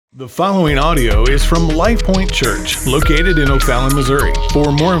The following audio is from LifePoint Church, located in O'Fallon, Missouri. For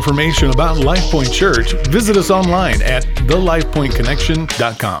more information about LifePoint Church, visit us online at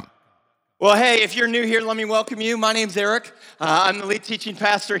thelifepointconnection.com. Well, hey, if you're new here, let me welcome you. My name's Eric. I'm the lead teaching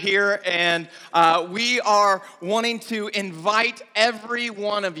pastor here, and we are wanting to invite every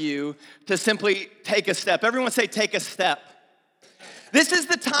one of you to simply take a step. Everyone say, take a step. This is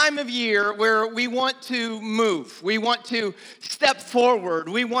the time of year where we want to move. We want to step forward.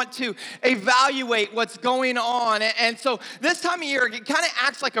 We want to evaluate what's going on. And so this time of year, it kind of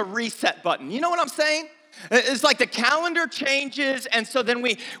acts like a reset button. You know what I'm saying? It's like the calendar changes, and so then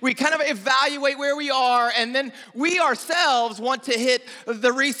we kind of evaluate where we are, and then we ourselves want to hit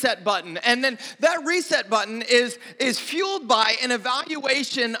the reset button. And then that reset button is fueled by an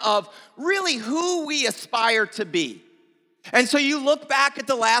evaluation of really who we aspire to be. And so you look back at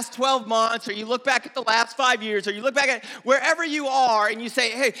the last 12 months, or you look back at the last 5 years, or you look back at wherever you are, and you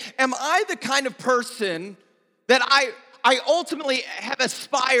say, hey, am I the kind of person that I ultimately have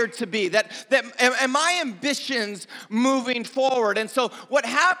aspired to be, that am my ambitions moving forward? And so what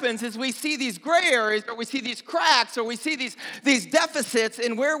happens is we see these gray areas, or we see these cracks, or we see these deficits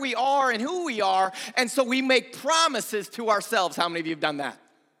in where we are and who we are, and so we make promises to ourselves. How many of you have done that?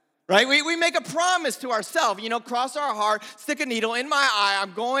 Right? We make a promise to ourselves, cross our heart, stick a needle in my eye.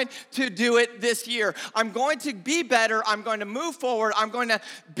 I'm going to do it this year. I'm going to be better. I'm going to move forward. I'm going to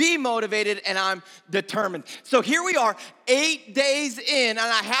be motivated, and I'm determined. So here we are, 8 days in, and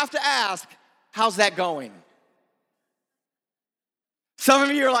I have to ask, how's that going? Some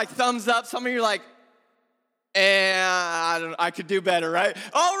of you are like thumbs up. Some of you are like, I could do better, right?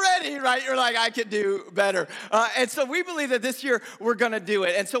 Already, right? You're like, I could do better. And so we believe that this year we're going to do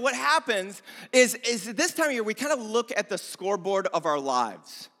it. And so what happens is this time of year, we kind of look at the scoreboard of our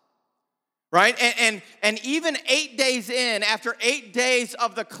lives, right? And even 8 days in, after 8 days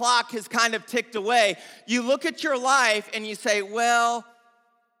of the clock has kind of ticked away, you look at your life and you say, well,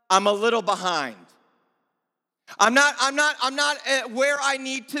 I'm a little behind. I'm not where I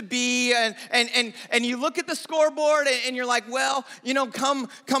need to be, and you look at the scoreboard and you're like, well, come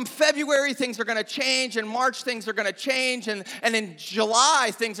February things are going to change, and March things are going to change, and in July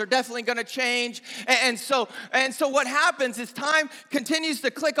things are definitely going to change, and so what happens is time continues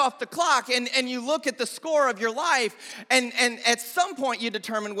to click off the clock, and you look at the score of your life, and at some point you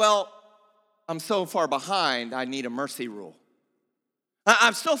determine, well, I'm so far behind, I need a mercy rule.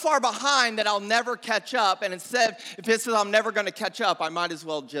 I'm so far behind that I'll never catch up, and instead, if it says I'm never going to catch up, I might as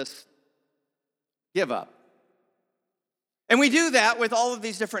well just give up. And we do that with all of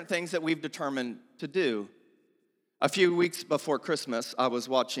these different things that we've determined to do. A few weeks before Christmas, I was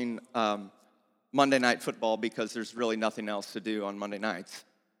watching Monday Night Football because there's really nothing else to do on Monday nights.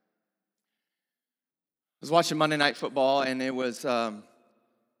 I was watching Monday Night Football, and it was the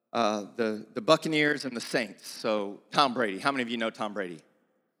Buccaneers and the Saints. So Tom Brady. How many of you know Tom Brady? If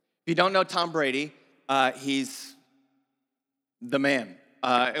you don't know Tom Brady, he's the man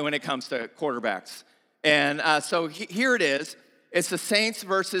when it comes to quarterbacks. And so here it is. It's the Saints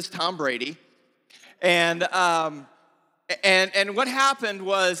versus Tom Brady. And what happened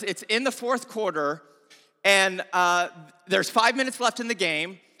was it's in the fourth quarter, and there's 5 minutes left in the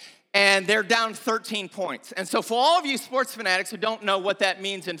game, and they're down 13 points. And so for all of you sports fanatics who don't know what that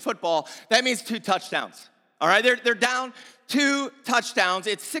means in football, that means 2 touchdowns. All right, they're down 2 touchdowns.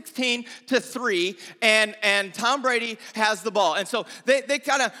 It's 16-3, and Tom Brady has the ball. And so they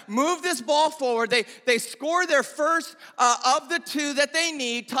kind of move this ball forward. They score their first of the 2 that they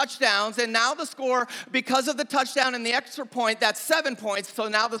need, touchdowns, and now the score, because of the touchdown and the extra point, that's 7 points. So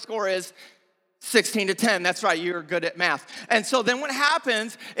now the score is 16-10. That's right, you're good at math. And so then what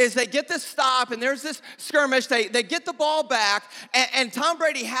happens is they get this stop, and there's this skirmish. They get the ball back, and Tom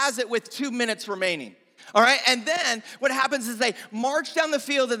Brady has it with 2 minutes remaining. All right, and then what happens is they march down the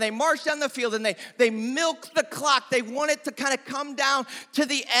field, and they milk the clock. They want it to kind of come down to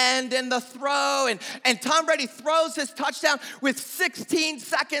the end and the throw, and Tom Brady throws his touchdown with 16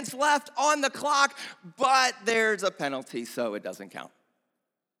 seconds left on the clock, but there's a penalty, so it doesn't count.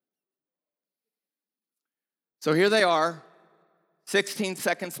 So here they are, 16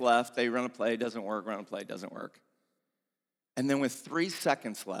 seconds left. They run a play, doesn't work, run a play, doesn't work. And then with 3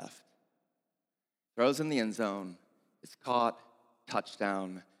 seconds left, throws in the end zone, it's caught,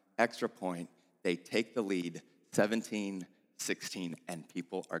 touchdown, extra point. They take the lead, 17-16, and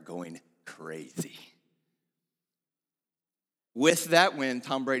people are going crazy. With that win,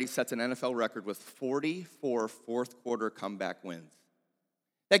 Tom Brady sets an NFL record with 44 fourth quarter comeback wins.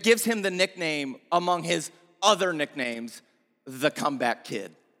 That gives him the nickname among his other nicknames, the comeback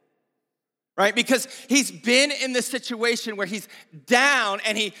kid. right? Because he's been in this situation where he's down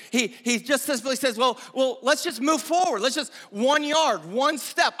and he just simply says, well, let's just move forward. Let's just 1 yard, one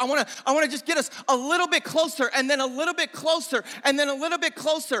step. I want to just get us a little bit closer and then a little bit closer and then a little bit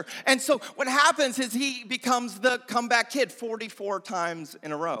closer. And so what happens is he becomes the comeback kid 44 times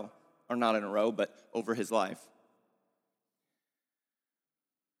in a row, or not in a row, but over his life.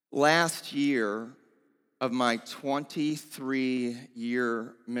 Last year of my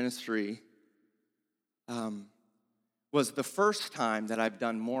 23-year ministry, was the first time that I've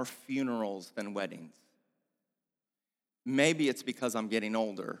done more funerals than weddings. Maybe it's because I'm getting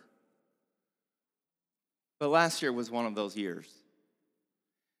older. But last year was one of those years.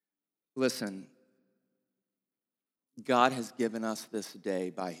 Listen, God has given us this day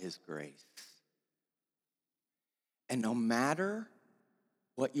by his grace. And no matter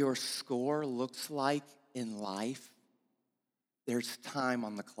what your score looks like in life, there's time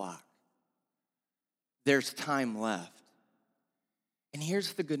on the clock. There's time left. And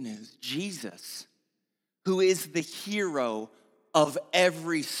here's the good news. Jesus, who is the hero of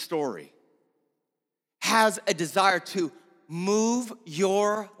every story, has a desire to move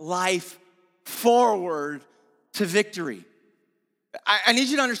your life forward to victory. I need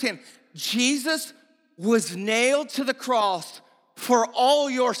you to understand, Jesus was nailed to the cross for all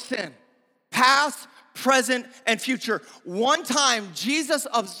your sin, past, present, and future. One time, Jesus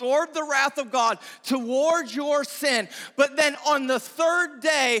absorbed the wrath of God towards your sin. But then on the third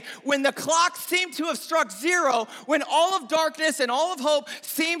day, when the clock seemed to have struck zero, when all of darkness and all of hope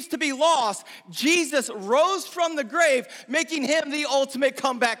seems to be lost, Jesus rose from the grave, making him the ultimate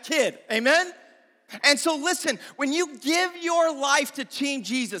comeback kid. Amen? And so listen, when you give your life to Team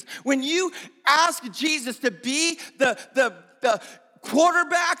Jesus, when you ask Jesus to be the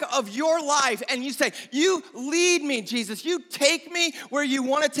quarterback of your life, and you say, you lead me, Jesus. You take me where you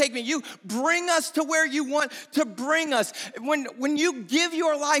want to take me. You bring us to where you want to bring us. When you give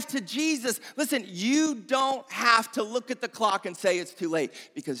your life to Jesus, listen, you don't have to look at the clock and say it's too late,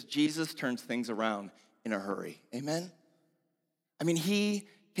 because Jesus turns things around in a hurry. Amen? I mean, he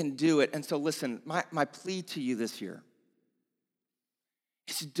can do it. And so listen, my plea to you this year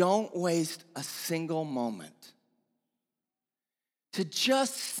is don't waste a single moment to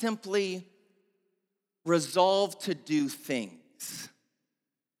just simply resolve to do things,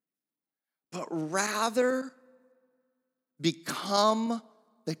 but rather become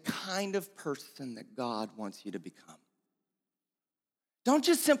the kind of person that God wants you to become. Don't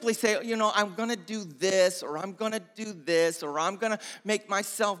just simply say, I'm going to do this, or I'm going to do this, or I'm going to make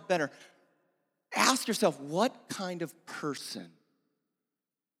myself better. Ask yourself, what kind of person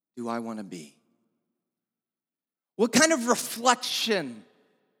do I want to be? What kind of reflection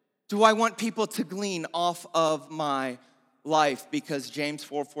do I want people to glean off of my life? Because James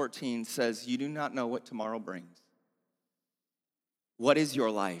 4:14 says, you do not know what tomorrow brings. What is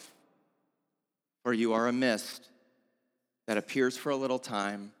your life? For you are a mist that appears for a little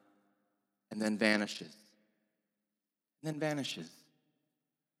time and then vanishes. And then vanishes.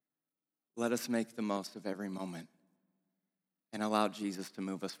 Let us make the most of every moment and allow Jesus to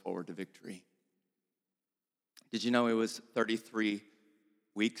move us forward to victory. Did you know it was 33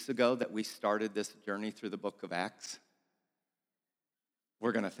 weeks ago that we started this journey through the book of Acts?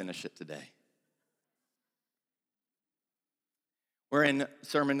 We're going to finish it today. We're in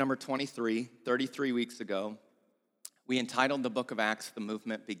sermon number 23, 33 weeks ago. We entitled the book of Acts, The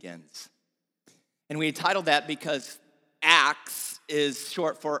Movement Begins. And we entitled that because Acts is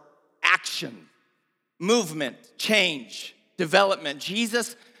short for action, movement, change, development.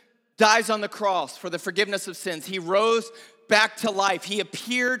 Jesus dies on the cross for the forgiveness of sins. He rose back to life. He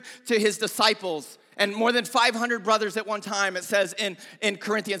appeared to his disciples and more than 500 brothers at one time, it says in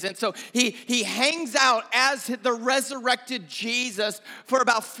Corinthians. And so he hangs out as the resurrected Jesus for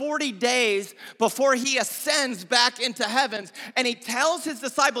about 40 days before he ascends back into heavens. And he tells his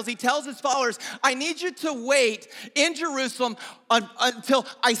disciples, he tells his followers, I need you to wait in Jerusalem until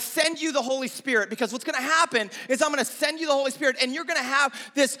I send you the Holy Spirit. Because what's going to happen is I'm going to send you the Holy Spirit, and you're going to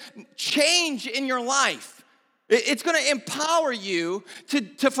have this change in your life. It's going to empower you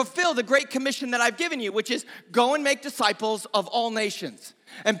to fulfill the great commission that I've given you, which is go and make disciples of all nations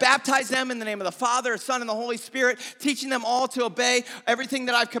and baptize them in the name of the Father, Son, and the Holy Spirit, teaching them all to obey everything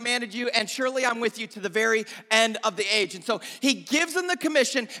that I've commanded you, and surely I'm with you to the very end of the age. And so he gives them the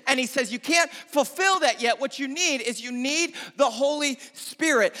commission, and he says, you can't fulfill that yet. What you need is you need the Holy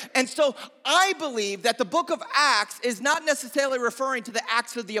Spirit. And so I believe that the book of Acts is not necessarily referring to the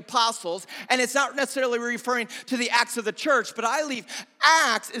Acts of the Apostles, and it's not necessarily referring to the Acts of the church, but I believe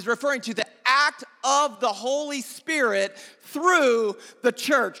Acts is referring to the act of the Holy Spirit through the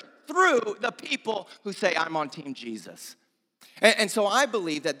church, through the people who say, I'm on Team Jesus. And so I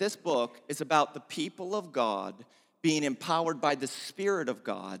believe that this book is about the people of God being empowered by the Spirit of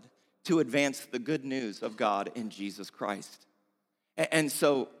God to advance the good news of God in Jesus Christ. And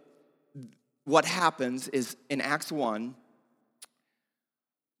so what happens is in Acts 1,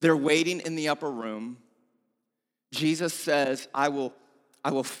 they're waiting in the upper room. Jesus says, I will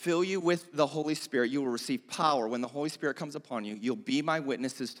fill you with the Holy Spirit. You will receive power. When the Holy Spirit comes upon you, you'll be my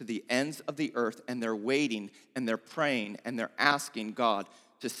witnesses to the ends of the earth. And they're waiting, and they're praying, and they're asking God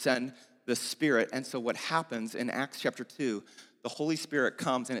to send the Spirit. And so what happens in Acts chapter 2, the Holy Spirit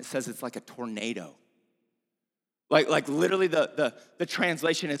comes, and it says it's like a tornado. Like literally the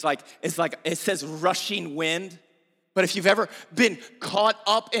translation is like it says rushing wind. But if you've ever been caught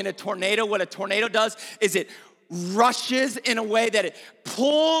up in a tornado, what a tornado does is it rushes in a way that it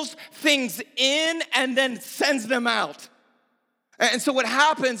pulls things in and then sends them out. And so what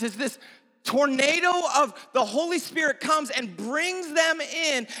happens is this tornado of the Holy Spirit comes and brings them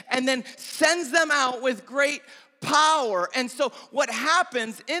in and then sends them out with great power. And so what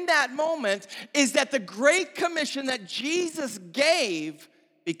happens in that moment is that the Great Commission that Jesus gave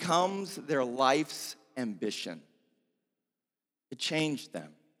becomes their life's ambition. It changed them.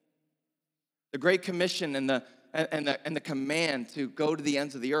 The Great Commission and the command to go to the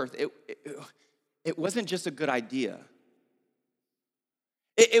ends of the earth, it wasn't just a good idea.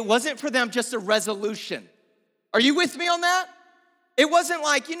 It wasn't for them just a resolution. Are you with me on that? It wasn't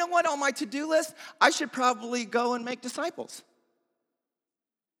like, you know what, on my to-do list, I should probably go and make disciples.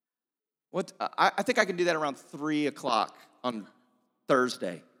 I think I can do that around 3 o'clock on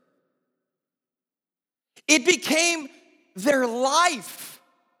Thursday. It became their life.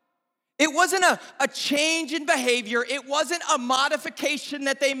 It wasn't a change in behavior. It wasn't a modification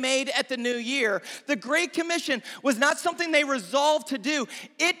that they made at the new year. The Great Commission was not something they resolved to do.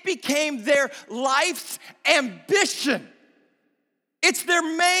 It became their life's ambition. It's their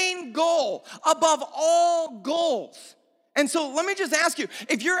main goal above all goals. And so let me just ask you,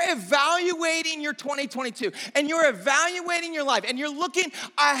 if you're evaluating your 2022 and you're evaluating your life and you're looking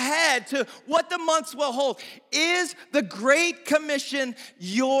ahead to what the months will hold, is the Great Commission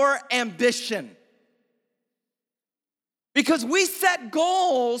your ambition? Because we set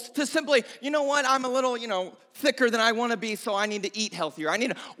goals to simply, you know what, I'm a little, thicker than I want to be, so I need to eat healthier. I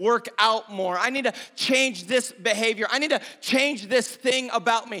need to work out more. I need to change this behavior. I need to change this thing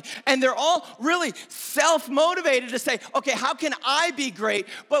about me. And they're all really self-motivated to say, okay, how can I be great?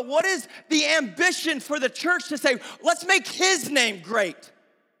 But what is the ambition for the church to say, let's make his name great?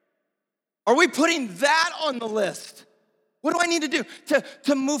 Are we putting that on the list? What do I need to do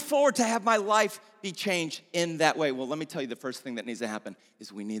to move forward, to have my life be changed in that way? Well, let me tell you, the first thing that needs to happen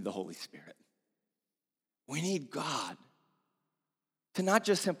is we need the Holy Spirit. We need God to not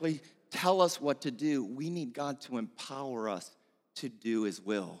just simply tell us what to do. We need God to empower us to do his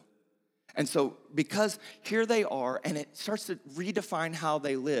will. And so because here they are, and it starts to redefine how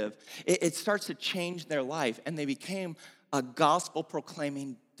they live, it starts to change their life, and they became a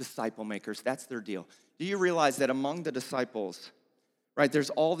gospel-proclaiming disciple makers. That's their deal. Do you realize that among the disciples, right, there's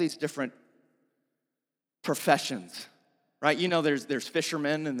all these different professions, right? There's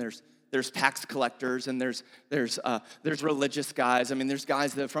fishermen, and there's tax collectors, and there's religious guys. I mean, there's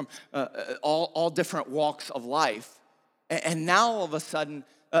guys that are from all different walks of life. And now all of a sudden,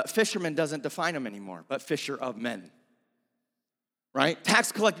 fisherman doesn't define them anymore, but fisher of men. Right?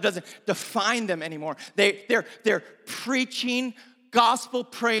 Tax collector doesn't define them anymore. They're preaching, gospel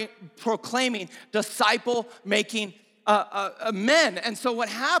proclaiming, disciple making men. And so what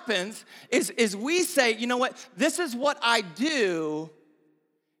happens is we say, you know what, this is what I do,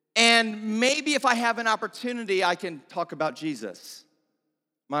 and maybe if I have an opportunity, I can talk about Jesus.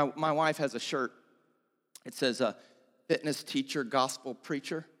 My wife has a shirt. It says, fitness teacher, gospel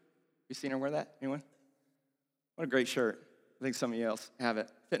preacher. You seen her wear that? Anyone? What a great shirt. I think some of you else have it.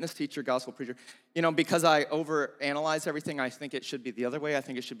 Fitness teacher, gospel preacher. Because I overanalyze everything, I think it should be the other way. I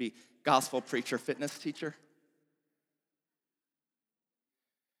think it should be gospel preacher, fitness teacher.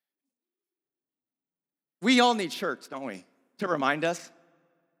 We all need shirts, don't we? To remind us,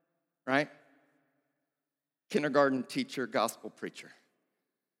 right? Kindergarten teacher, gospel preacher,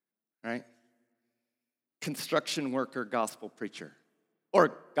 right? Construction worker, gospel preacher.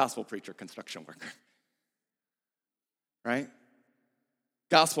 Or gospel preacher, construction worker. Right?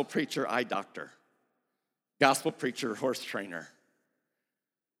 Gospel preacher, eye doctor. Gospel preacher, horse trainer.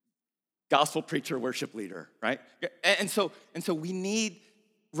 Gospel preacher, worship leader, right? And so we need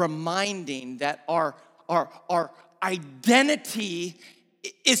reminding that our identity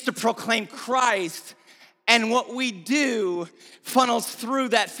is to proclaim Christ, and what we do funnels through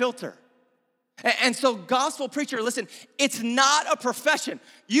that filter. And so gospel preacher, listen, it's not a profession.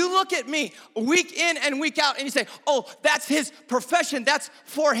 You look at me week in and week out and you say, oh, that's his profession, that's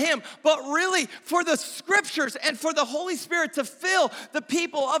for him. But really, for the scriptures and for the Holy Spirit to fill the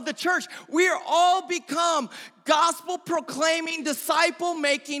people of the church, we are all become gospel proclaiming, disciple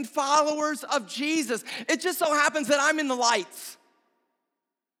making followers of Jesus. It just so happens that I'm in the lights.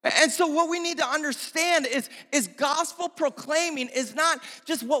 And so what we need to understand is gospel proclaiming is not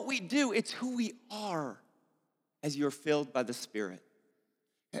just what we do, it's who we are as you're filled by the Spirit.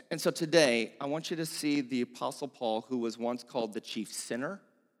 And so today, I want you to see the Apostle Paul, who was once called the chief sinner,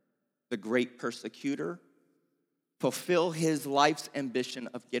 the great persecutor, fulfill his life's ambition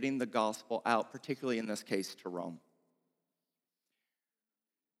of getting the gospel out, particularly in this case to Rome.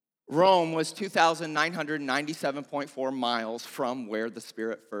 Rome was 2,997.4 miles from where the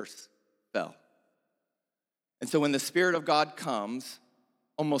Spirit first fell. And so when the Spirit of God comes,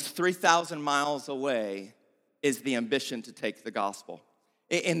 almost 3,000 miles away is the ambition to take the gospel.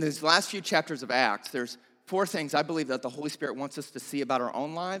 In these last few chapters of Acts, there's 4 things I believe that the Holy Spirit wants us to see about our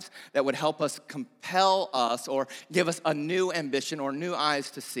own lives that would help us, compel us, or give us a new ambition or new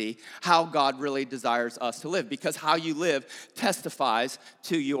eyes to see how God really desires us to live. Because how you live testifies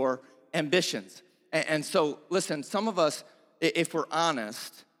to your ambitions. And so, listen, some of us, if we're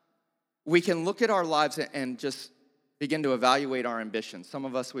honest, we can look at our lives and just begin to evaluate our ambitions. Some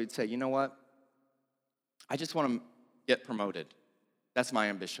of us would say, you know what? I just want to get promoted. That's my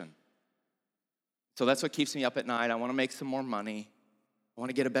ambition. So that's what keeps me up at night. I want to make some more money. I want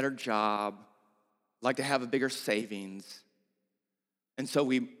to get a better job. I'd like to have a bigger savings. And so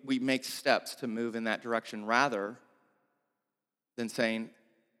we make steps to move in that direction rather than saying,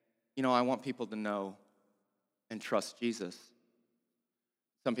 you know, I want people to know and trust Jesus.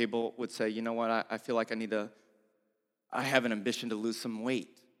 Some people would say, you know what, I feel like I have an ambition to lose some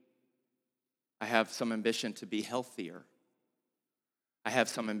weight. I have some ambition to be healthier. I have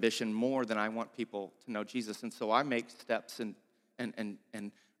some ambition more than I want people to know Jesus. And so I make steps and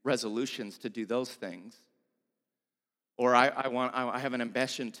resolutions to do those things. Or I have an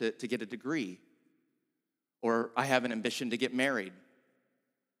ambition to get a degree. Or I have an ambition to get married.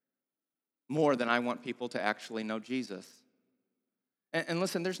 More than I want people to actually know Jesus. And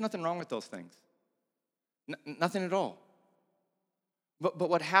listen, there's nothing wrong with those things. Nothing at all. But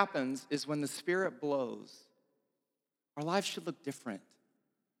what happens is when the Spirit blows, our lives should look different.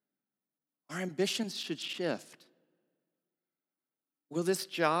 Our ambitions should shift. Will this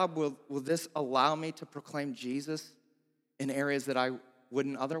job, will this allow me to proclaim Jesus in areas that I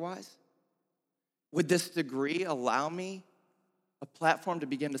wouldn't otherwise? Would this degree allow me a platform to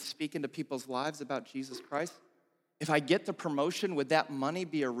begin to speak into people's lives about Jesus Christ? If I get the promotion, would that money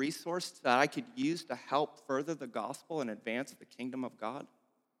be a resource that I could use to help further the gospel and advance the kingdom of God?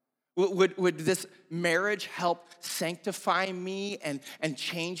 Would this marriage help sanctify me and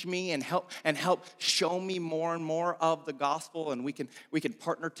change me and help show me more and more of the gospel, and we can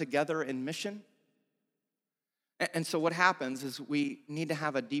partner together in mission? And so what happens is we need to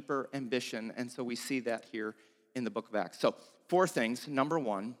have a deeper ambition, and so we see that here in the book of Acts. So 4 things. Number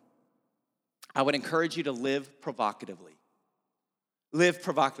 1, I would encourage you to live provocatively. Live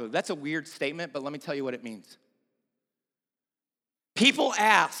provocatively. That's a weird statement, but let me tell you what it means. People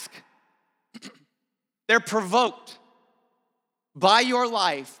ask, they're provoked by your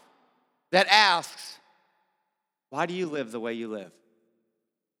life that asks, why do you live the way you live?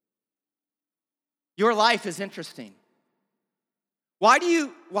 Your life is interesting. Why do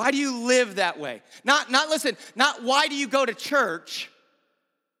you live that way? Not why do you go to church,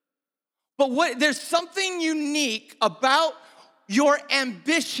 but there's something unique about your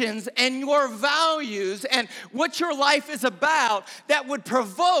ambitions and your values and what your life is about that would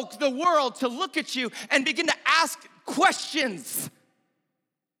provoke the world to look at you and begin to ask questions.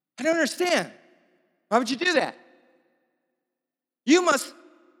 I don't understand. Why would you do that? You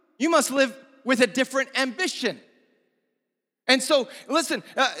must live with a different ambition. And so, listen,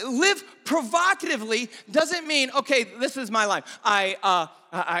 live provocatively doesn't mean, okay, this is my life. I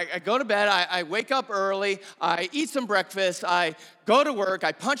go to bed, I wake up early, I eat some breakfast, I go to work,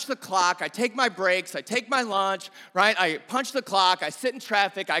 I punch the clock, I take my breaks, I take my lunch, right? I punch the clock, I sit in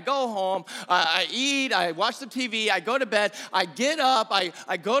traffic, I go home, I eat, I watch the TV, I go to bed, I get up, I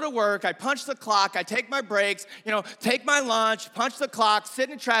go to work, I punch the clock, I take my breaks, take my lunch, punch the clock, sit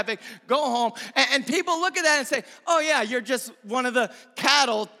in traffic, go home. And people look at that and say, oh yeah, you're just one of the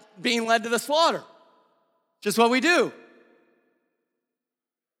cattle being led to the slaughter. Just what we do.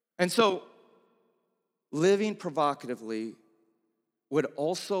 And so, living provocatively would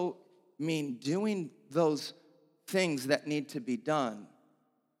also mean doing those things that need to be done,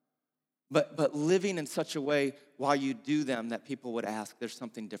 but living in such a way while you do them that people would ask, there's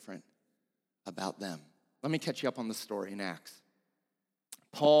something different about them. Let me catch you up on the story in Acts.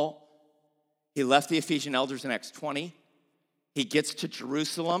 Paul, he left the Ephesian elders in Acts 20. He gets to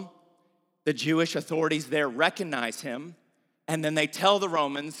Jerusalem. The Jewish authorities there recognize him, and then they tell the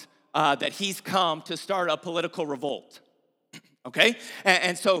Romans that he's come to start a political revolt. Okay?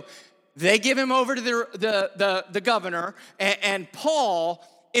 And so they give him over to the governor, and Paul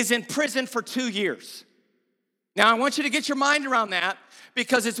is in prison for 2 years. Now, I want you to get your mind around that,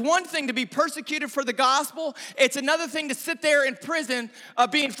 because it's one thing to be persecuted for the gospel. It's another thing to sit there in prison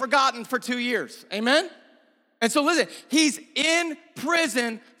being forgotten for 2 years. Amen? And so listen, he's in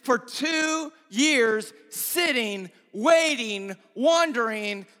prison for 2 years, sitting, waiting,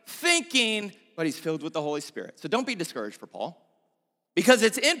 wondering, thinking, but he's filled with the Holy Spirit. So don't be discouraged for Paul, because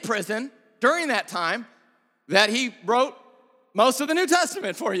it's in prison during that time that he wrote most of the New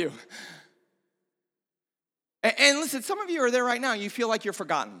Testament for you. And listen, some of you are there right now, you feel like you're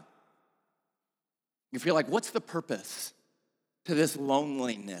forgotten. You feel like, what's the purpose to this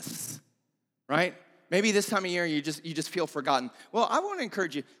loneliness, right? Maybe this time of year you just feel forgotten. Well, I want to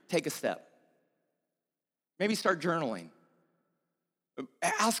encourage you, take a step. Maybe start journaling.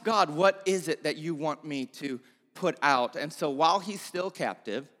 Ask God, what is it that you want me to put out? And so while he's still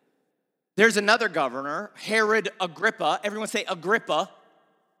captive, there's another governor, Herod Agrippa. Everyone say Agrippa.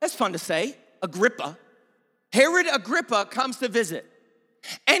 That's fun to say, Agrippa. Herod Agrippa comes to visit,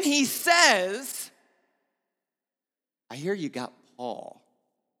 and he says, I hear you got Paul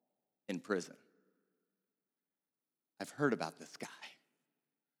in prison. I've heard about this guy.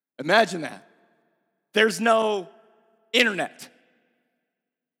 Imagine that. There's no internet.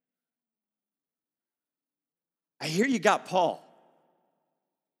 I hear you got Paul.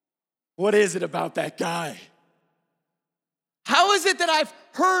 What is it about that guy? How is it that I've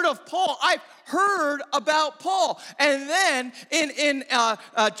heard of Paul? I've heard about Paul. And then in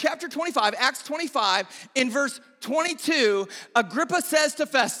chapter 25, Acts 25, in verse 22, Agrippa says to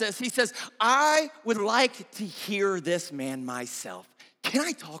Festus, he says, I would like to hear this man myself. Can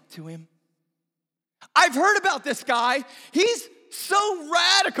I talk to him? I've heard about this guy. He's so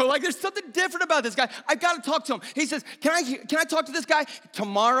radical. Like, there's something different about this guy. I've got to talk to him. He says, can I talk to this guy?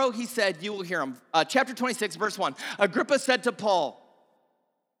 Tomorrow, he said, you will hear him. Chapter 26, verse 1. Agrippa said to Paul,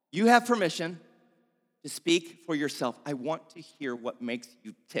 you have permission to speak for yourself. I want to hear what makes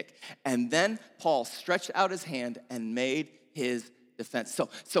you tick. And then Paul stretched out his hand and made his defense.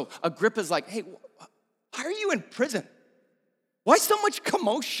 So Agrippa's like, hey, why are you in prison? Why so much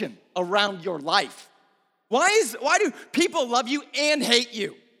commotion around your life? Why do people love you and hate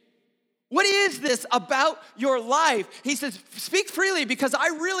you? What is this about your life? He says, speak freely, because I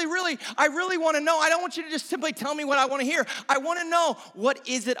really want to know. I don't want you to just simply tell me what I want to hear. I want to know, what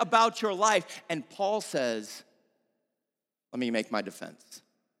is it about your life? And Paul says, let me make my defense.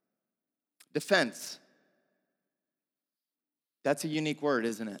 Defense. That's a unique word,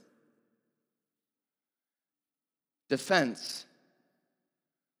 isn't it? Defense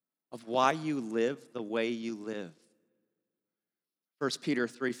of why you live the way you live. 1 Peter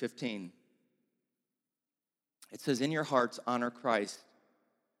 3:15. It says, in your hearts, honor Christ.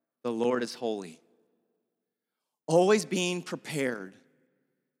 The Lord is holy. Always being prepared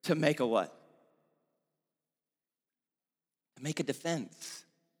to make a what? To make a defense.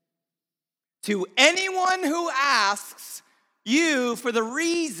 To anyone who asks you for the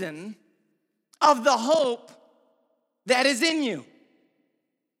reason of the hope that is in you.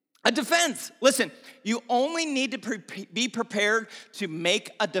 A defense. Listen, you only need to be prepared to make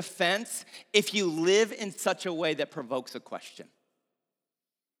a defense if you live in such a way that provokes a question.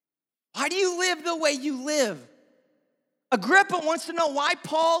 Why do you live the way you live? Agrippa wants to know why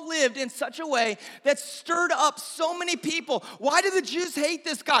Paul lived in such a way that stirred up so many people. Why do the Jews hate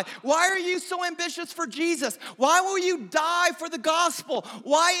this guy? Why are you so ambitious for Jesus? Why will you die for the gospel?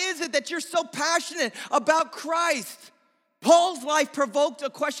 Why is it that you're so passionate about Christ? Paul's life provoked a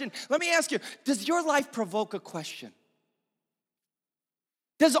question. Let me ask you, does your life provoke a question?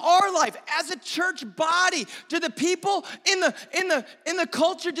 Does our life as a church body, do the people in the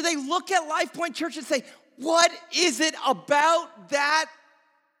culture, do they look at Life Point Church and say, what is it about that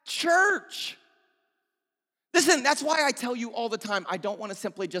church? Listen, that's why I tell you all the time, I don't want to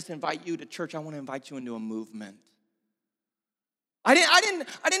simply just invite you to church. I want to invite you into a movement. I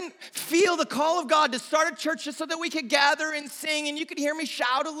didn't feel the call of God to start a church just so that we could gather and sing and you could hear me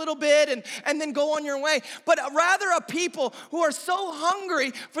shout a little bit and then go on your way. But rather a people who are so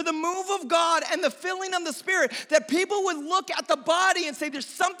hungry for the move of God and the filling of the Spirit that people would look at the body and say, there's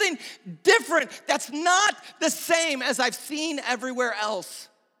something different that's not the same as I've seen everywhere else.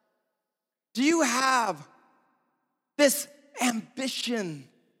 Do you have this ambition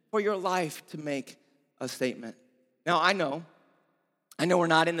for your life to make a statement? Now, I know we're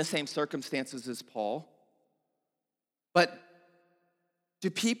not in the same circumstances as Paul, but do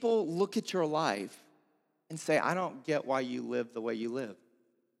people look at your life and say, I don't get why you live the way you live?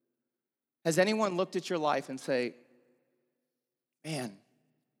 Has anyone looked at your life and say, man,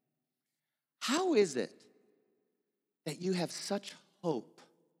 how is it that you have such hope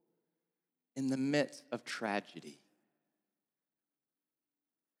in the midst of tragedy?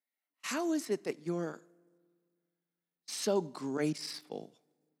 How is it that you're so graceful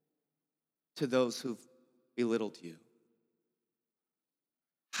to those who've belittled you?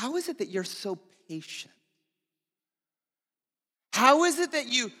 How is it that you're so patient? How is it that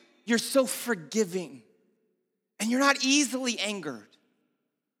you're so forgiving and you're not easily angered?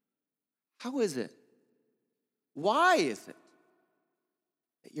 How is it? Why is it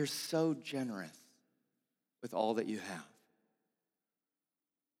that you're so generous with all that you have?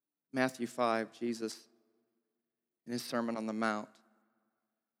 Matthew 5, Jesus, in his Sermon on the Mount,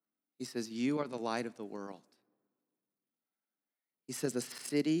 he says, you are the light of the world. He says, a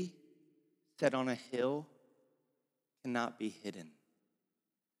city set on a hill cannot be hidden.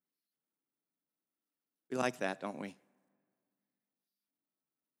 We like that, don't we?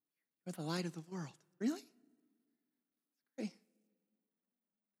 You're the light of the world. Really? Great.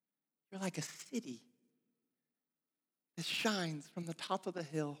 You're like a city that shines from the top of the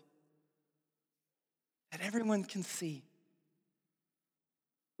hill that everyone can see.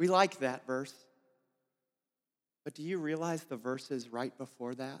 We like that verse. But do you realize the verses right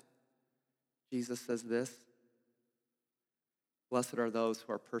before that? Jesus says this, blessed are those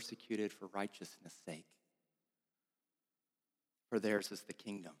who are persecuted for righteousness' sake, for theirs is the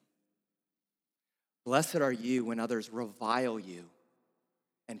kingdom. Blessed are you when others revile you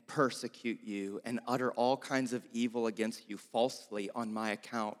and persecute you and utter all kinds of evil against you falsely on my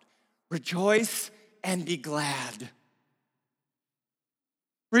account. Rejoice and be glad.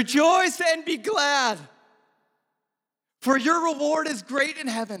 Rejoice and be glad, for your reward is great in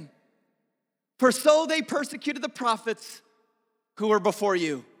heaven. For so they persecuted the prophets who were before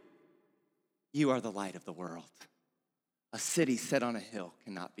you. You are the light of the world. A city set on a hill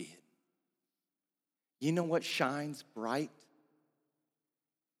cannot be hidden. You know what shines bright?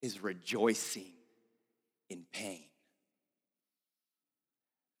 Is rejoicing in pain.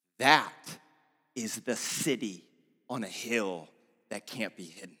 That is the city on a hill that can't be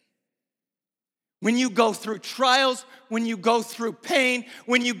hidden. When you go through trials, when you go through pain,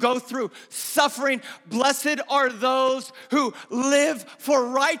 when you go through suffering, blessed are those who live for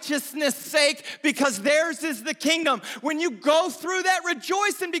righteousness' sake, because theirs is the kingdom. When you go through that,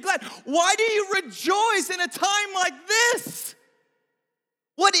 rejoice and be glad. Why do you rejoice in a time like this?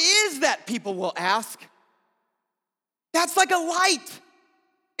 What is that, people will ask? That's like a light.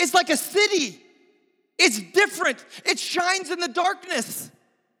 It's like a city. It's different. It shines in the darkness.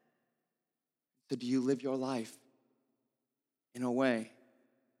 So do you live your life in a way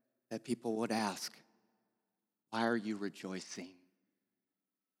that people would ask, why are you rejoicing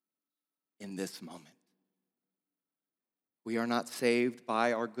in this moment? We are not saved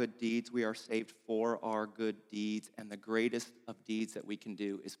by our good deeds. We are saved for our good deeds. And the greatest of deeds that we can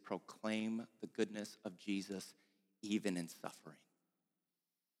do is proclaim the goodness of Jesus even in suffering.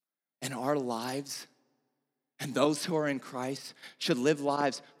 And our lives and those who are in Christ should live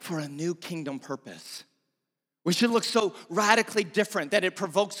lives for a new kingdom purpose. We should look so radically different that it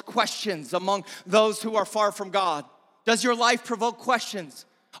provokes questions among those who are far from God. Does your life provoke questions?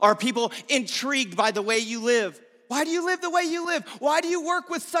 Are people intrigued by the way you live? Why do you live the way you live? Why do you work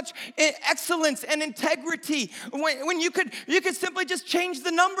with such excellence and integrity when you could simply just change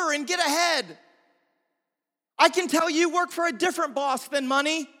the number and get ahead? I can tell you work for a different boss than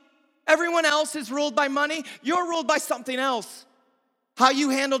money. Everyone else is ruled by money. You're ruled by something else. How you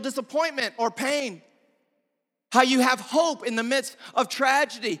handle disappointment or pain. How you have hope in the midst of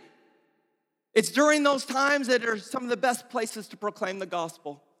tragedy. It's during those times that are some of the best places to proclaim the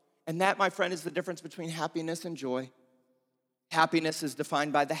gospel. And that, my friend, is the difference between happiness and joy. Happiness is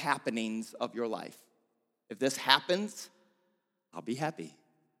defined by the happenings of your life. If this happens, I'll be happy.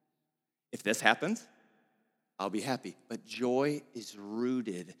 If this happens, I'll be happy. But joy is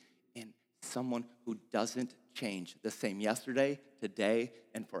rooted in someone who doesn't change, the same yesterday, today,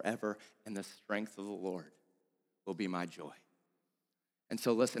 and forever, and the strength of the Lord will be my joy. And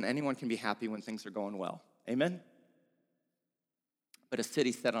so listen, anyone can be happy when things are going well. Amen? But a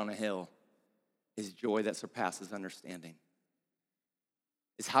city set on a hill is joy that surpasses understanding.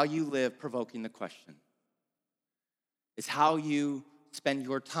 Is how you live provoking the question. Is how you spend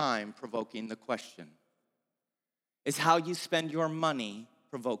your time provoking the question. Is how you spend your money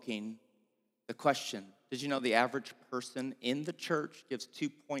provoking the question. Did you know the average person in the church gives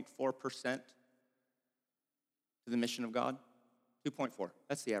 2.4% to the mission of God? 2.4,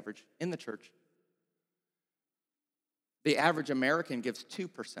 that's the average in the church. The average American gives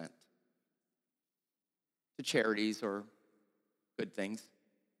 2% to charities or good things.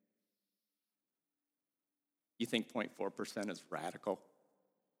 You think 0.4% is radical?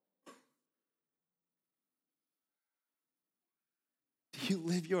 Do you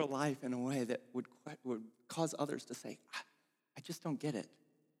live your life in a way that would cause others to say, I just don't get it?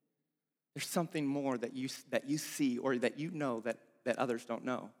 There's something more that you see or that you know that others don't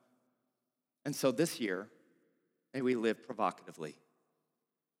know. And so this year, may we live provocatively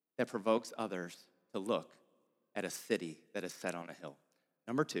that provokes others to look at a city that is set on a hill.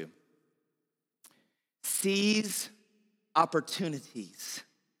 Number 2, seize opportunities.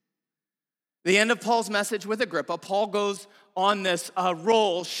 The end of Paul's message with Agrippa, Paul goes on this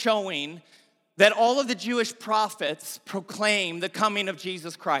role showing that all of the Jewish prophets proclaim the coming of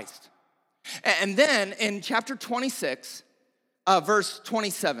Jesus Christ. And then in chapter 26, verse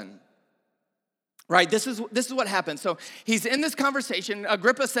 27, right? This is what happens. So he's in this conversation.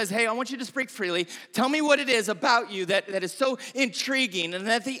 Agrippa says, hey, I want you to speak freely. Tell me what it is about you that is so intriguing. And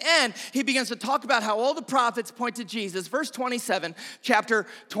at the end, he begins to talk about how all the prophets point to Jesus. Verse 27, chapter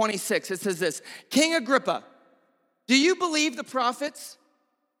 26, it says this, King Agrippa, do you believe the prophets?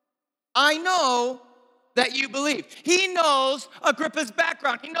 I know that you believe. He knows Agrippa's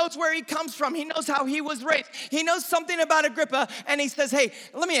background. He knows where he comes from. He knows how he was raised. He knows something about Agrippa, and he says, hey,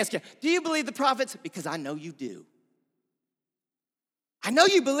 let me ask you, do you believe the prophets? Because I know you do. I know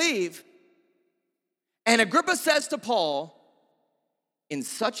you believe. And Agrippa says to Paul, in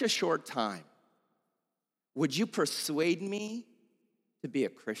such a short time, would you persuade me to be a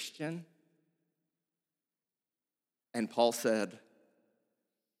Christian? And Paul said,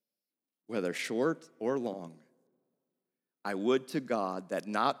 whether short or long, I would to God that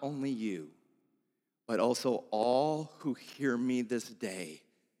not only you, but also all who hear me this day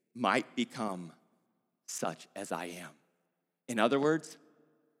might become such as I am. In other words,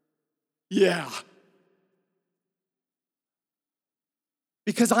 yeah.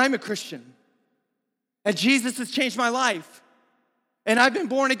 Because I'm a Christian, and Jesus has changed my life, and I've been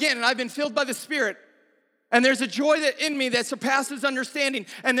born again, and I've been filled by the Spirit. And there's a joy in me that surpasses understanding.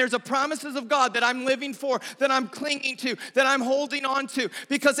 And there's a promises of God that I'm living for, that I'm clinging to, that I'm holding on to.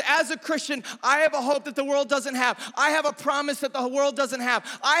 Because as a Christian, I have a hope that the world doesn't have. I have a promise that the world doesn't have.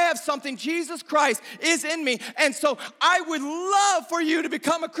 I have something. Jesus Christ is in me. And so I would love for you to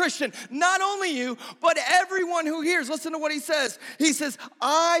become a Christian. Not only you, but everyone who hears. Listen to what he says. He says,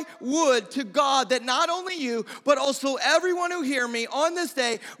 I would to God that not only you, but also everyone who hear me on this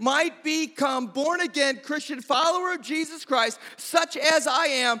day might become born again Christian follower of Jesus Christ, such as I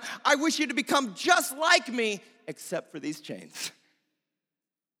am. I wish you to become just like me, except for these chains.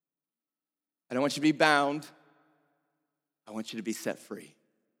 I don't want you to be bound. I want you to be set free.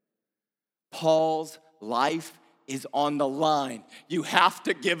 Paul's life is on the line. You have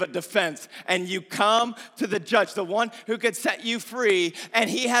to give a defense, and you come to the judge, the one who could set you free, and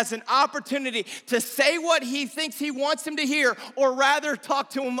he has an opportunity to say what he thinks he wants him to hear, or rather talk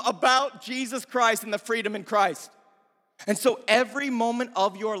to him about Jesus Christ and the freedom in Christ. And so every moment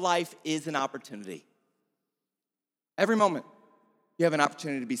of your life is an opportunity. Every moment. You have an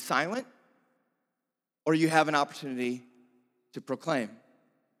opportunity to be silent, or you have an opportunity to proclaim.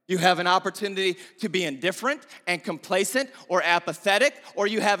 You have an opportunity to be indifferent and complacent or apathetic, or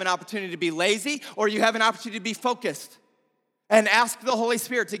you have an opportunity to be lazy, or you have an opportunity to be focused. And ask the Holy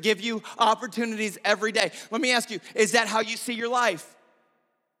Spirit to give you opportunities every day. Let me ask you, is that how you see your life?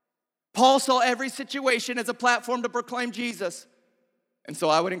 Paul saw every situation as a platform to proclaim Jesus. And so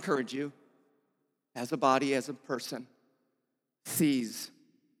I would encourage you, as a body, as a person, seize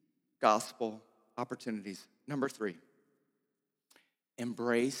gospel opportunities. Number 3.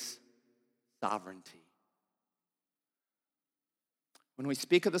 Embrace sovereignty. When we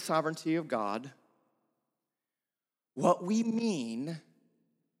speak of the sovereignty of God, what we mean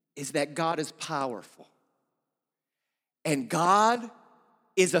is that God is powerful and God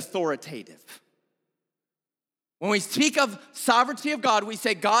is authoritative. When we speak of sovereignty of God, we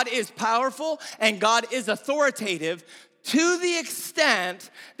say God is powerful and God is authoritative to the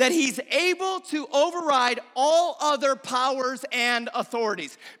extent that he's able to override all other powers and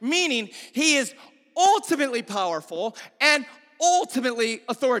authorities. Meaning, he is ultimately powerful and ultimately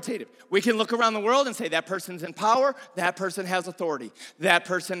authoritative. We can look around the world and say that person's in power, that person has authority, that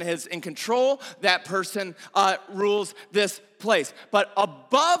person is in control, that person rules this place. But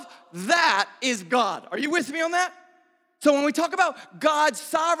above that is God. Are you with me on that? So when we talk about God's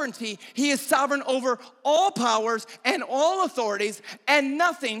sovereignty, he is sovereign over all powers and all authorities, and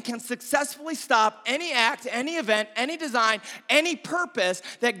nothing can successfully stop any act, any event, any design, any purpose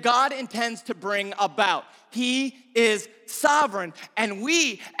that God intends to bring about. He is sovereign, and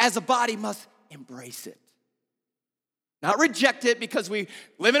we as a body must embrace it. Not reject it because we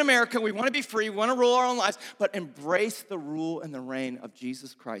live in America, we want to be free, we want to rule our own lives, but embrace the rule and the reign of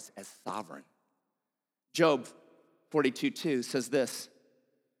Jesus Christ as sovereign. Job 42:2 says this.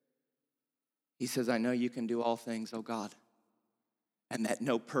 He says, I know you can do all things, O God, and that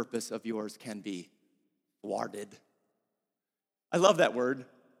no purpose of yours can be thwarted. I love that word.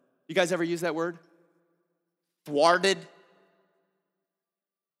 You guys ever use that word? Thwarted.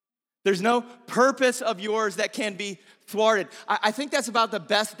 There's no purpose of yours that can be thwarted. I think that's about the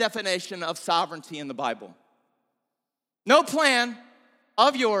best definition of sovereignty in the Bible. No plan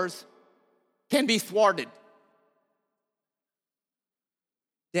of yours can be thwarted.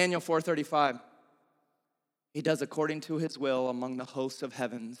 Daniel 4:35, he does according to his will among the hosts of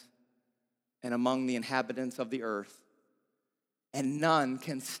heavens and among the inhabitants of the earth, and none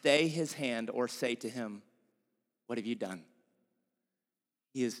can stay his hand or say to him, what have you done?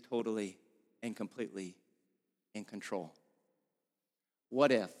 He is totally and completely in control.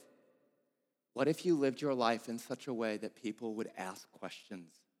 What if you lived your life in such a way that people would ask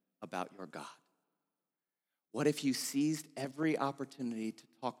questions about your God? What if you seized every opportunity to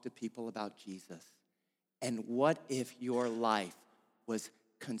talk to people about Jesus? And what if your life was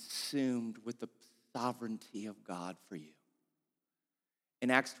consumed with the sovereignty of God for you?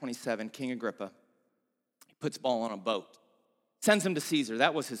 In Acts 27, King Agrippa, he puts Paul on a boat, sends him to Caesar.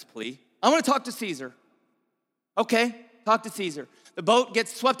 That was his plea. I want to talk to Caesar. Okay, talk to Caesar. The boat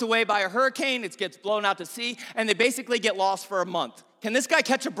gets swept away by a hurricane. It gets blown out to sea, and they basically get lost for a month. Can this guy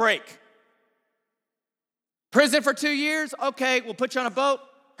catch a break? Prison for 2 years? Okay, we'll put you on a boat.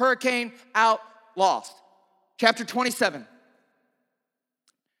 Hurricane, out, lost. Chapter 27,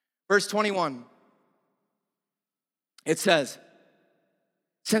 verse 21. It says,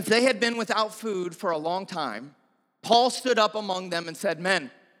 since they had been without food for a long time, Paul stood up among them and said, men,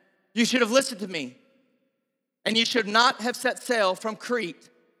 you should have listened to me, and you should not have set sail from Crete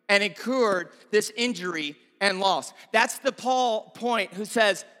and incurred this injury and loss. That's the Paul point who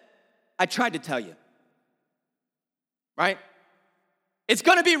says, I tried to tell you. Right? It's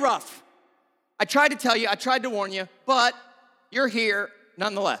going to be rough. I tried to tell you, I tried to warn you, but you're here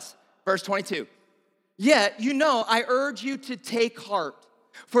nonetheless. Verse 22. Yet, I urge you to take heart,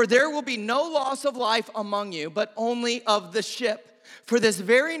 for there will be no loss of life among you, but only of the ship. For this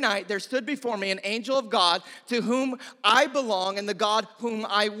very night there stood before me an angel of God to whom I belong and the God whom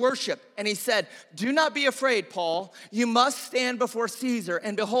I worship. And he said, do not be afraid, Paul. You must stand before Caesar.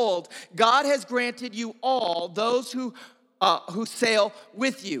 And behold, God has granted you all those who sail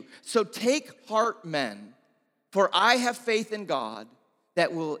with you. So take heart, men, for I have faith in God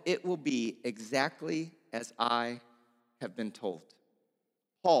that it will be exactly as I have been told.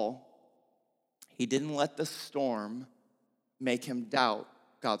 Paul, he didn't let the storm make him doubt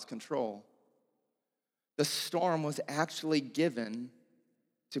God's control. The storm was actually given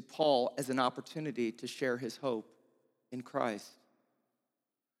to Paul as an opportunity to share his hope in Christ.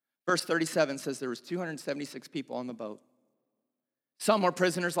 Verse 37 says there was 276 people on the boat. Some were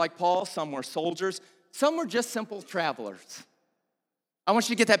prisoners like Paul, some were soldiers, some were just simple travelers. I want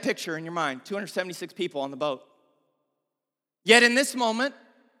you to get that picture in your mind, 276 people on the boat. Yet in this moment,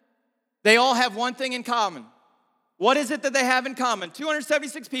 they all have one thing in common. What is it that they have in common?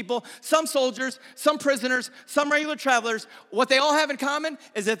 276 people, some soldiers, some prisoners, some regular travelers. What they all have in common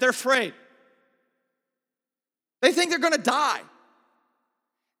is that they're afraid. They think they're going to die.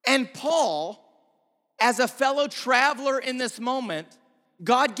 And Paul, as a fellow traveler in this moment,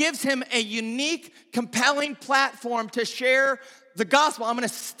 God gives him a unique, compelling platform to share the gospel. I'm going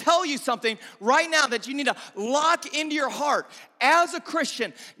to tell you something right now that you need to lock into your heart. As a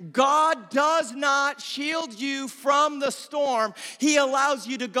Christian, God does not shield you from the storm. He allows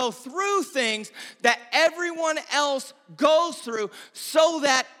you to go through things that everyone else goes through so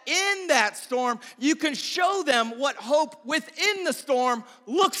that in that storm, you can show them what hope within the storm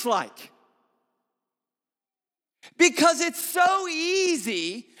looks like. Because it's so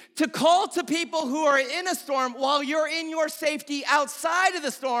easy to call to people who are in a storm while you're in your safety outside of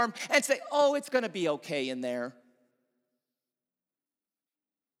the storm and say, oh, it's gonna be okay in there.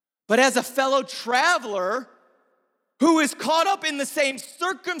 But as a fellow traveler who is caught up in the same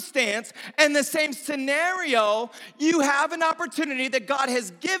circumstance and the same scenario, you have an opportunity that God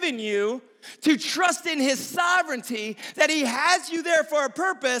has given you to trust in his sovereignty, that he has you there for a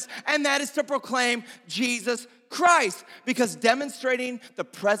purpose, and that is to proclaim Jesus Christ. Because demonstrating the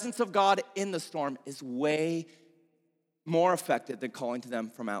presence of God in the storm is way more effective than calling to them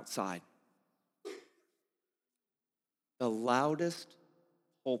from outside. The loudest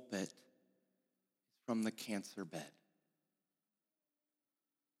pulpit from the cancer bed.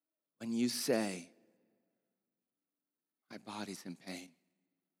 When you say, my body's in pain,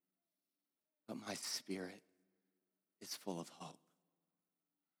 but my spirit is full of hope.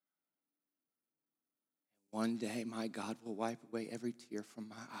 One day, my God will wipe away every tear from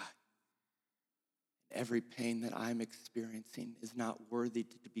my eye. Every pain that I'm experiencing is not worthy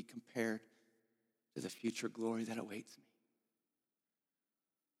to be compared to the future glory that awaits me.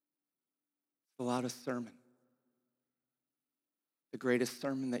 The loudest sermon. The greatest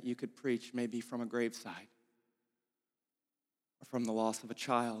sermon that you could preach may be from a graveside, or from the loss of a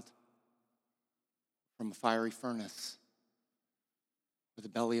child, from a fiery furnace, or the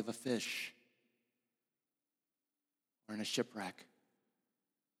belly of a fish, or in a shipwreck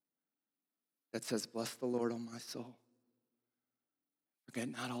that says, bless the Lord, O my soul. Forget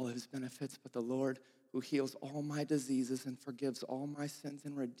not all of his benefits, but the Lord who heals all my diseases and forgives all my sins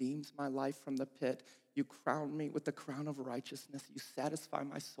and redeems my life from the pit. You crown me with the crown of righteousness. You satisfy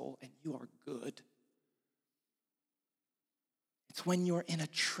my soul, and you are good. It's when you're in a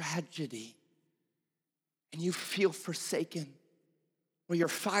tragedy and you feel forsaken, or you're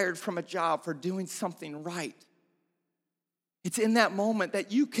fired from a job for doing something right. It's in that moment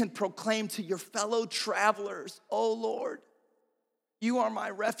that you can proclaim to your fellow travelers, oh Lord, you are my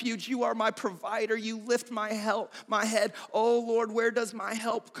refuge. You are my provider. You lift my head. Oh, Lord, where does my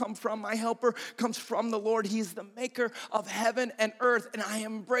help come from? My helper comes from the Lord. He's the maker of heaven and earth, and I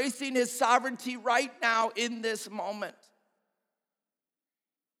am embracing his sovereignty right now in this moment.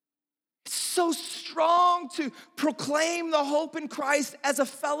 It's so strong to proclaim the hope in Christ as a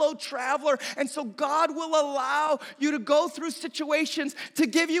fellow traveler. And so God will allow you to go through situations to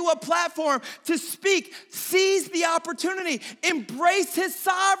give you a platform to speak. Seize the opportunity. Embrace his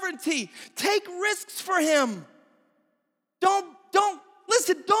sovereignty. Take risks for him. Don't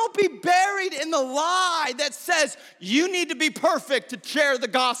be buried in the lie that says you need to be perfect to share the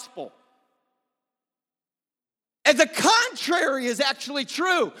gospel. And the contrary is actually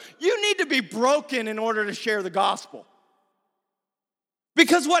true. You need to be broken in order to share the gospel.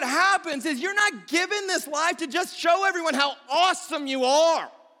 Because what happens is you're not given this life to just show everyone how awesome you are,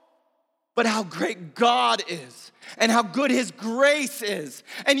 but how great God is and how good his grace is.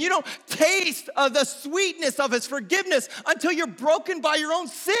 And you don't taste of the sweetness of his forgiveness until you're broken by your own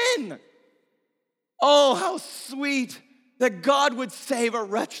sin. Oh, how sweet that God would save a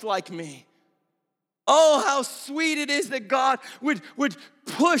wretch like me. Oh, how sweet it is that God would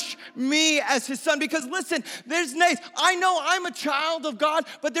push me as his son. Because listen, there's days, I know I'm a child of God,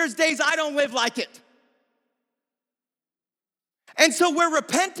 but there's days I don't live like it. And so where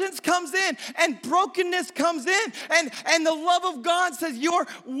repentance comes in and brokenness comes in and the love of God says your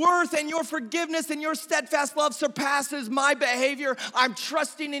worth and your forgiveness and your steadfast love surpasses my behavior. I'm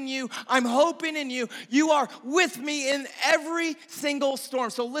trusting in you. I'm hoping in you. You are with me in every single storm.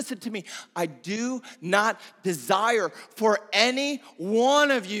 So listen to me. I do not desire for any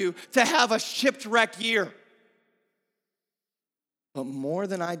one of you to have a shipwrecked year. But more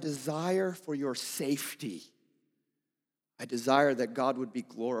than I desire for your safety, I desire that God would be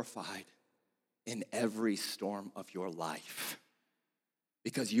glorified in every storm of your life.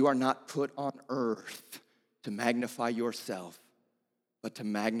 Because you are not put on earth to magnify yourself, but to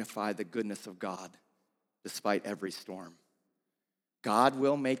magnify the goodness of God despite every storm. God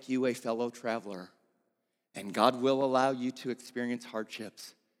will make you a fellow traveler, and God will allow you to experience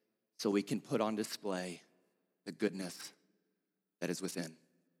hardships so we can put on display the goodness that is within.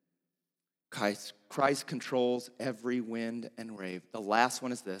 Christ controls every wind and wave. The last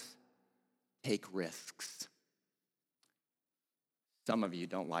one is this: take risks. Some of you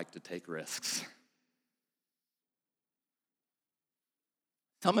don't like to take risks.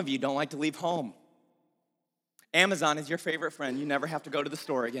 Some of you don't like to leave home. Amazon is your favorite friend. You never have to go to the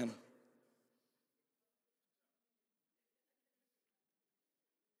store again.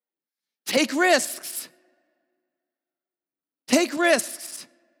 Take risks. Take risks.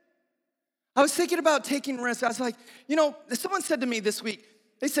 I was thinking about taking risks. I was like, someone said to me this week,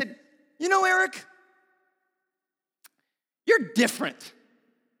 they said, Eric, you're different.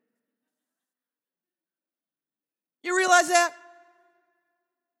 You realize that?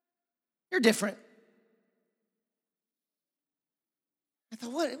 You're different. I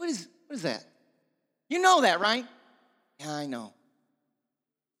thought, what is that? You know that, right? Yeah, I know.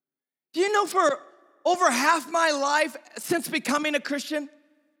 Do you know for over half my life since becoming a Christian,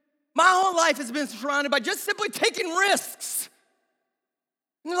 my whole life has been surrounded by just simply taking risks.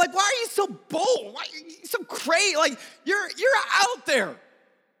 And you're like, why are you so bold? Why are you so crazy? Like, you're out there.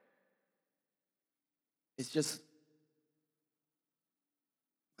 It's just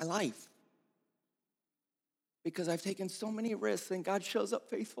my life. Because I've taken so many risks and God shows up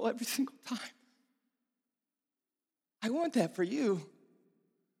faithful every single time. I want that for you.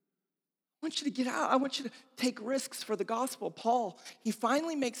 I want you to get out. I want you to take risks for the gospel. Paul, he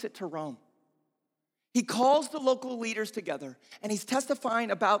finally makes it to Rome. He calls the local leaders together, and he's testifying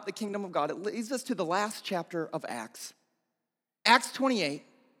about the kingdom of God. It leads us to the last chapter of Acts. Acts 28,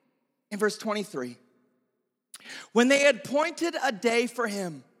 in verse 23. When they had appointed a day for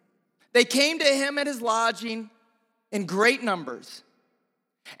him, they came to him at his lodging in great numbers.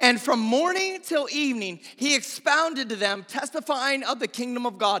 And from morning till evening, he expounded to them, testifying of the kingdom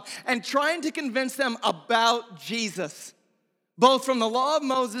of God and trying to convince them about Jesus, both from the law of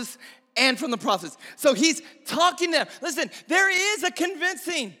Moses and from the prophets. So he's talking to them. Listen, there is a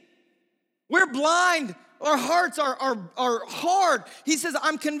convincing. We're blind. Our hearts are hard. He says,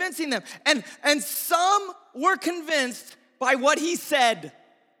 I'm convincing them. And some were convinced by what he said.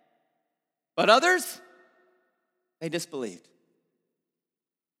 But others, they disbelieved.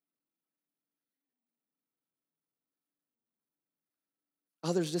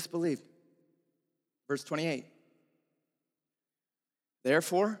 Others disbelieved. Verse 28.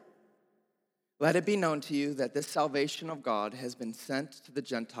 Therefore, let it be known to you that this salvation of God has been sent to the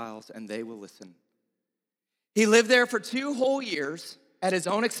Gentiles, and they will listen. He lived there for 2 whole years at his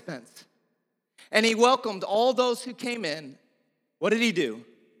own expense, and he welcomed all those who came in. What did he do?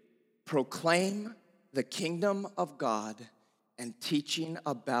 Proclaim the kingdom of God and teaching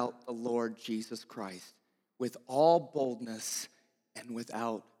about the Lord Jesus Christ with all boldness and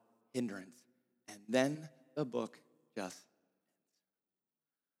without hindrance. And then the book just.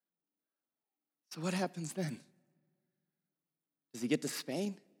 So what happens then? Does he get to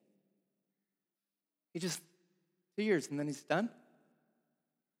Spain? He just 2 years and then he's done?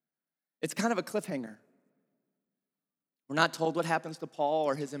 It's kind of a cliffhanger. We're not told what happens to Paul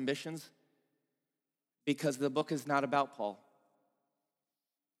or his ambitions because the book is not about Paul.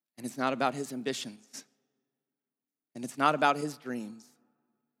 And it's not about his ambitions. And it's not about his dreams.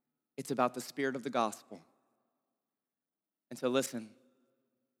 It's about the spirit of the gospel. And so listen,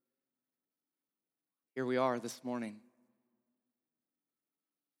 here we are this morning.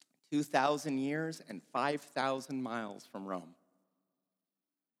 2,000 years and 5,000 miles from Rome.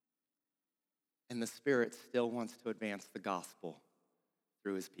 And the Spirit still wants to advance the gospel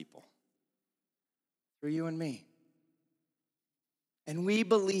through his people. Through you and me. And we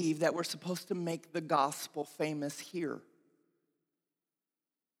believe that we're supposed to make the gospel famous here.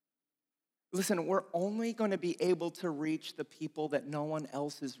 Listen, we're only going to be able to reach the people that no one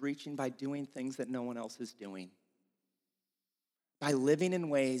else is reaching by doing things that no one else is doing. By living in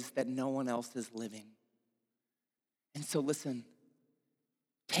ways that no one else is living. And so listen,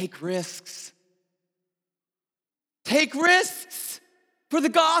 take risks. Take risks for the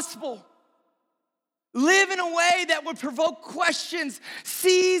gospel. Live in a way that would provoke questions.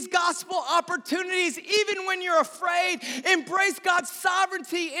 Seize gospel opportunities even when you're afraid. Embrace God's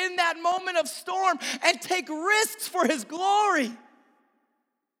sovereignty in that moment of storm and take risks for his glory.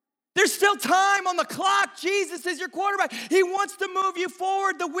 There's still time on the clock. Jesus is your quarterback. He wants to move you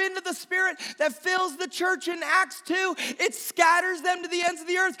forward. The wind of the Spirit that fills the church in Acts 2, it scatters them to the ends of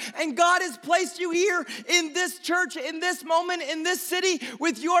the earth. And God has placed you here in this church, in this moment, in this city,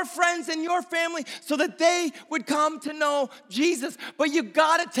 with your friends and your family so that they would come to know Jesus. But you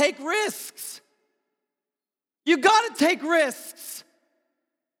gotta take risks. You gotta take risks.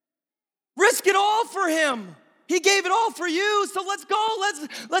 Risk it all for him. He gave it all for you, so let's go.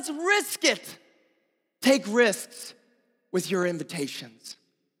 Let's risk it. Take risks with your invitations.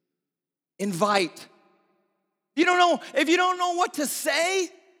 Invite. If you don't know what to say,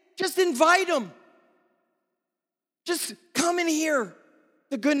 just invite them. Just come and hear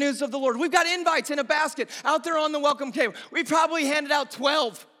the good news of the Lord. We've got invites in a basket out there on the welcome table. We probably handed out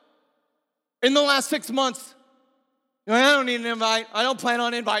 12 in the last 6 months. I don't need an invite. I don't plan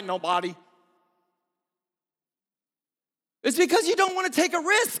on inviting nobody. It's because you don't want to take a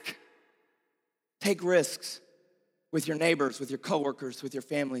risk. Take risks with your neighbors, with your coworkers, with your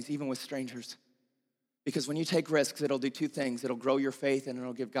families, even with strangers. Because when you take risks, it'll do two things. It'll grow your faith and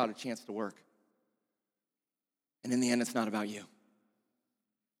it'll give God a chance to work. And in the end, it's not about you.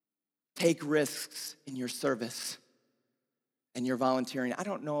 Take risks in your service and your volunteering. I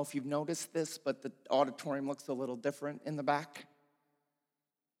don't know if you've noticed this, but the auditorium looks a little different in the back,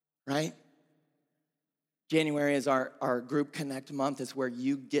 right? January is our Group Connect month. It's where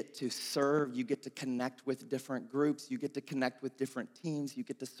you get to serve. You get to connect with different groups. You get to connect with different teams. You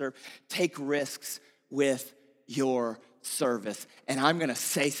get to serve. Take risks with your service. And I'm going to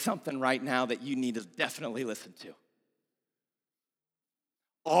say something right now that you need to definitely listen to.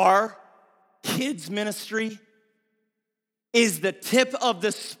 Our kids ministry is the tip of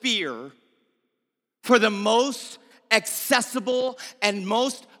the spear for the most accessible and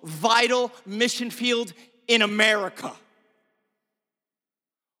most vital mission field in America.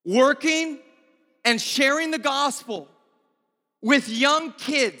 Working and sharing the gospel with young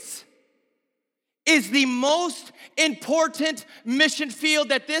kids is the most important mission field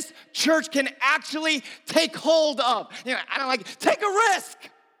that this church can actually take hold of. You know, I don't like, take a risk.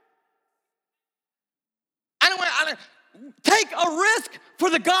 Take a risk for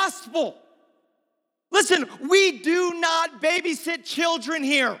the gospel. Listen, we do not babysit children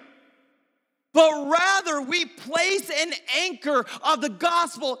here, but rather we place an anchor of the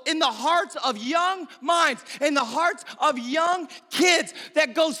gospel in the hearts of young minds, in the hearts of young kids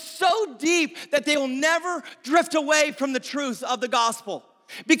that goes so deep that they will never drift away from the truth of the gospel.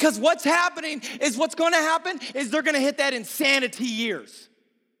 Because what's going to happen is they're going to hit that insanity years.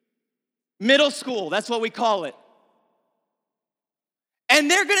 Middle school, that's what we call it. And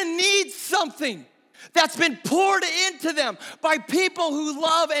they're going to need something that's been poured into them by people who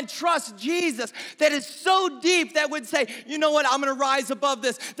love and trust Jesus, that is so deep that would say, you know what, I'm going to rise above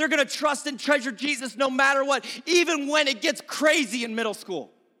this. They're going to trust and treasure Jesus no matter what, even when it gets crazy in middle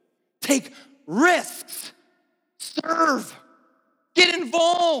school. Take risks. Serve. Get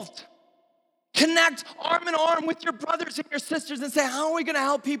involved. Connect arm in arm with your brothers and your sisters and say, how are we going to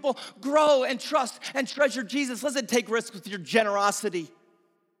help people grow and trust and treasure Jesus? Listen, take risks with your generosity.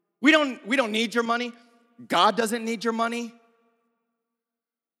 We don't need your money. God doesn't need your money.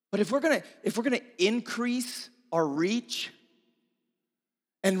 But if we're gonna increase our reach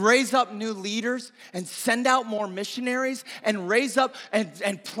and raise up new leaders and send out more missionaries and raise up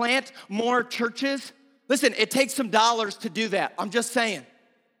and plant more churches, listen, it takes some dollars to do that. I'm just saying.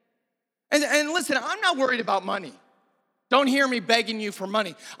 And listen, I'm not worried about money. Don't hear me begging you for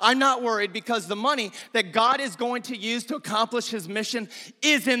money. I'm not worried because the money that God is going to use to accomplish his mission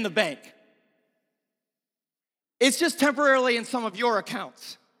is in the bank. It's just temporarily in some of your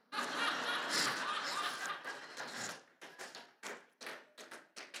accounts.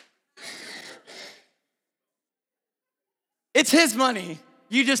 It's his money.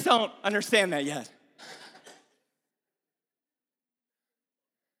 You just don't understand that yet.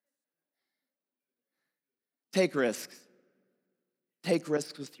 Take risks. Take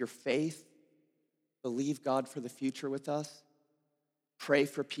risks with your faith. Believe God for the future with us. Pray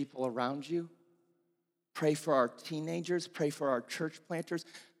for people around you. Pray for our teenagers. Pray for our church planters.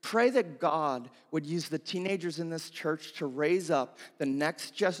 Pray that God would use the teenagers in this church to raise up the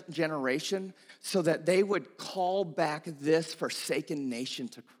next generation so that they would call back this forsaken nation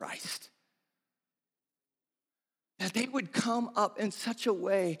to Christ. That they would come up in such a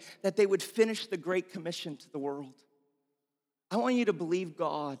way that they would finish the Great Commission to the world. I want you to believe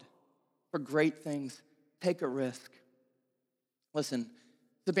God for great things. Take a risk. Listen,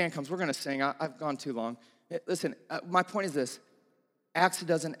 the band comes. We're going to sing. I've gone too long. Listen, my point is this. Acts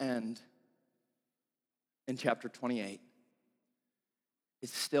doesn't end in chapter 28.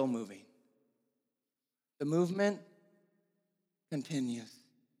 It's still moving. The movement continues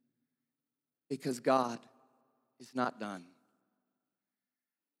because God is not done.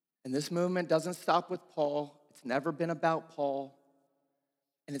 And this movement doesn't stop with Paul. It's never been about Paul.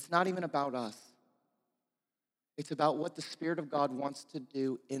 And it's not even about us. It's about what the Spirit of God wants to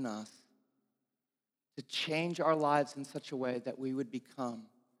do in us to change our lives in such a way that we would become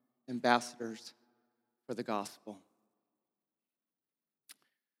ambassadors for the gospel.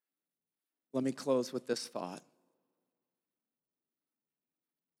 Let me close with this thought.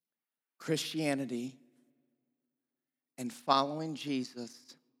 Christianity and following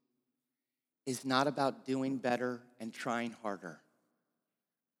Jesus is not about doing better and trying harder.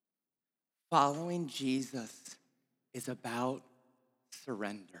 Following Jesus is about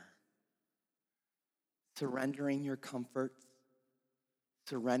surrender. Surrendering your comforts,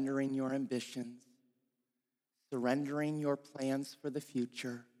 surrendering your ambitions, surrendering your plans for the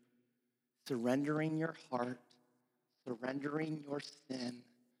future, surrendering your heart, surrendering your sin,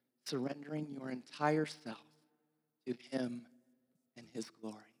 surrendering your entire self to him and his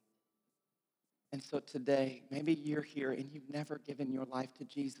glory. And so today, maybe you're here and you've never given your life to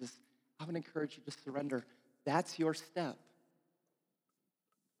Jesus. I would encourage you to surrender. That's your step.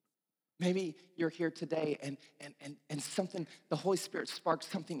 Maybe you're here today and something, the Holy Spirit sparks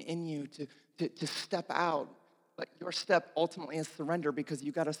something in you to step out. But your step ultimately is surrender, because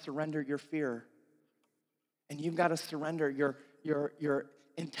you've got to surrender your fear. And you've got to surrender your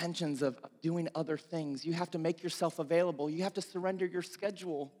intentions of doing other things. You have to make yourself available. You have to surrender your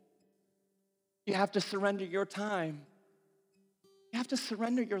schedule. You have to surrender your time. You have to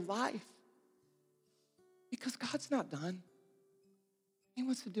surrender your life. Because God's not done. He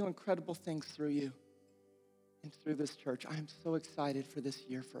wants to do incredible things through you and through this church. I am so excited for this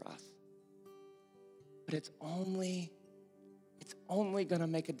year for us. But it's only going to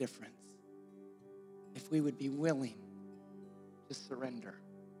make a difference if we would be willing to surrender.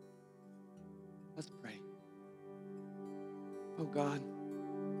 Let's pray. Oh God,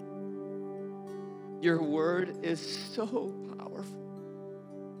 your word is so powerful.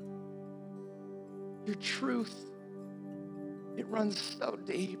 Your truth, it runs so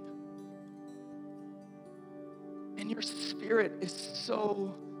deep. And your spirit is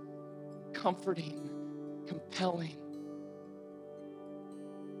so comforting, compelling.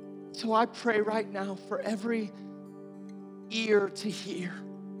 So I pray right now for every ear to hear.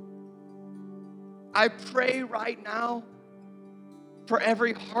 I pray right now for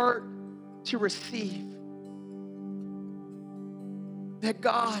every heart to receive. That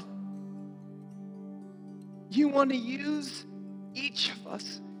God, you want to use each of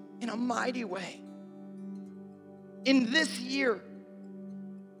us in a mighty way. In this year,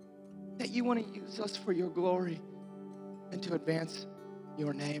 that you want to use us for your glory and to advance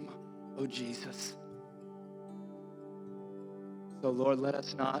your name, oh Jesus. So Lord, let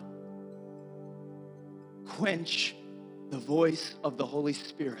us not quench the voice of the Holy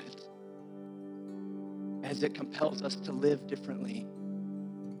Spirit as it compels us to live differently,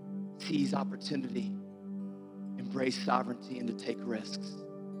 seize opportunity, embrace sovereignty, and to take risks.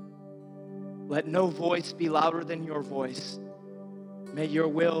 Let no voice be louder than your voice. May your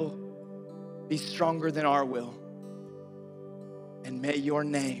will be stronger than our will. And may your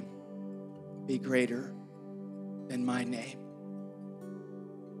name be greater than my name.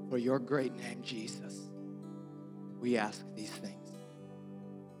 For your great name, Jesus, we ask these things.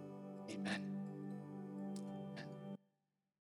 Amen.